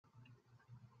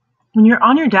When you're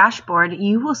on your dashboard,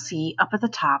 you will see up at the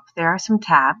top there are some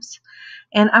tabs,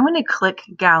 and I'm going to click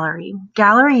Gallery.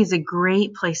 Gallery is a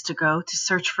great place to go to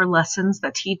search for lessons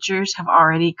that teachers have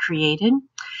already created,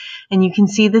 and you can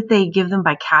see that they give them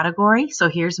by category. So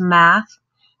here's math,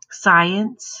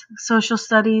 science, social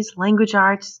studies, language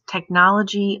arts,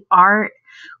 technology, art,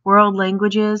 world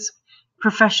languages,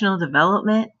 professional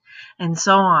development, and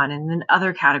so on, and then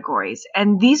other categories.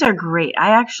 And these are great.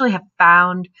 I actually have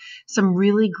found some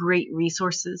really great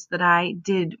resources that I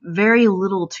did very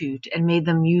little to and made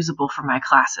them usable for my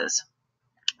classes.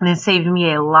 And it saved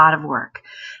me a lot of work,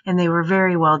 and they were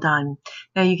very well done.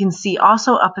 Now you can see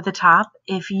also up at the top,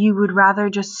 if you would rather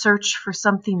just search for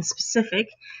something specific,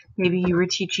 maybe you were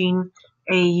teaching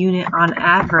a unit on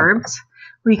adverbs,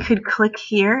 we could click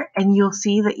here and you'll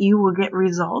see that you will get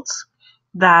results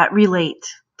that relate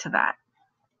to that.